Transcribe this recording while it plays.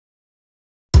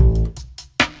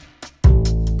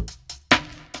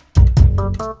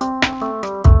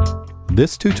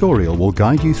This tutorial will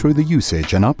guide you through the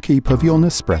usage and upkeep of your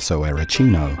Nespresso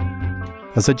Aeroccino.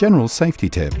 As a general safety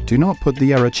tip, do not put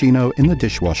the Aeroccino in the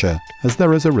dishwasher as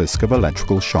there is a risk of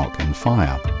electrical shock and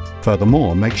fire.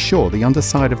 Furthermore, make sure the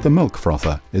underside of the milk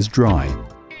frother is dry.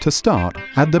 To start,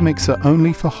 add the mixer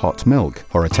only for hot milk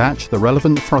or attach the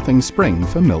relevant frothing spring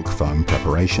for milk foam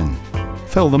preparation.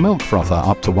 Fill the milk frother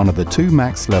up to one of the two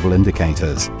max level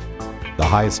indicators. The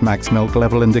highest max milk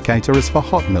level indicator is for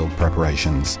hot milk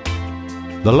preparations.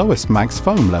 The lowest max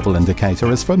foam level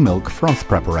indicator is for milk froth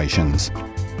preparations.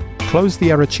 Close the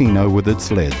Aeroccino with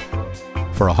its lid.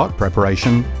 For a hot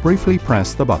preparation, briefly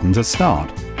press the button to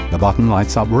start. The button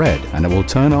lights up red and it will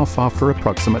turn off after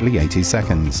approximately 80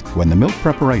 seconds when the milk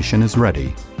preparation is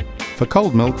ready. For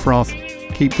cold milk froth,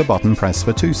 keep the button pressed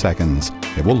for 2 seconds.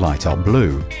 It will light up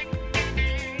blue.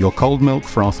 Your cold milk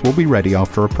froth will be ready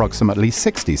after approximately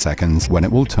 60 seconds when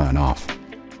it will turn off.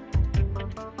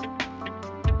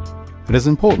 It is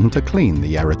important to clean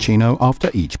the Aeroccino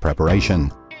after each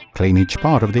preparation. Clean each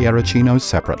part of the Aeroccino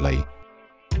separately.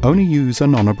 Only use a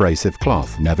non-abrasive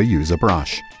cloth, never use a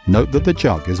brush. Note that the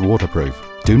jug is waterproof.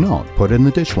 Do not put in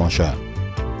the dishwasher.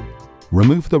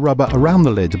 Remove the rubber around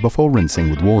the lid before rinsing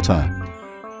with water.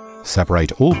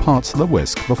 Separate all parts of the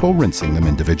whisk before rinsing them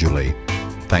individually.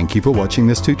 Thank you for watching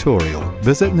this tutorial.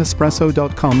 Visit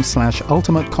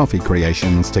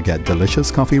Nespresso.com/ultimatecoffeecreations to get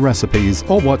delicious coffee recipes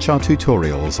or watch our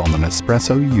tutorials on the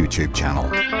Nespresso YouTube channel.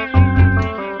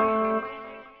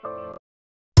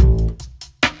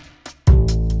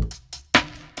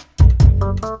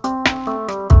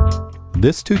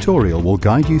 This tutorial will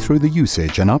guide you through the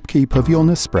usage and upkeep of your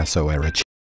Nespresso Aeroccino.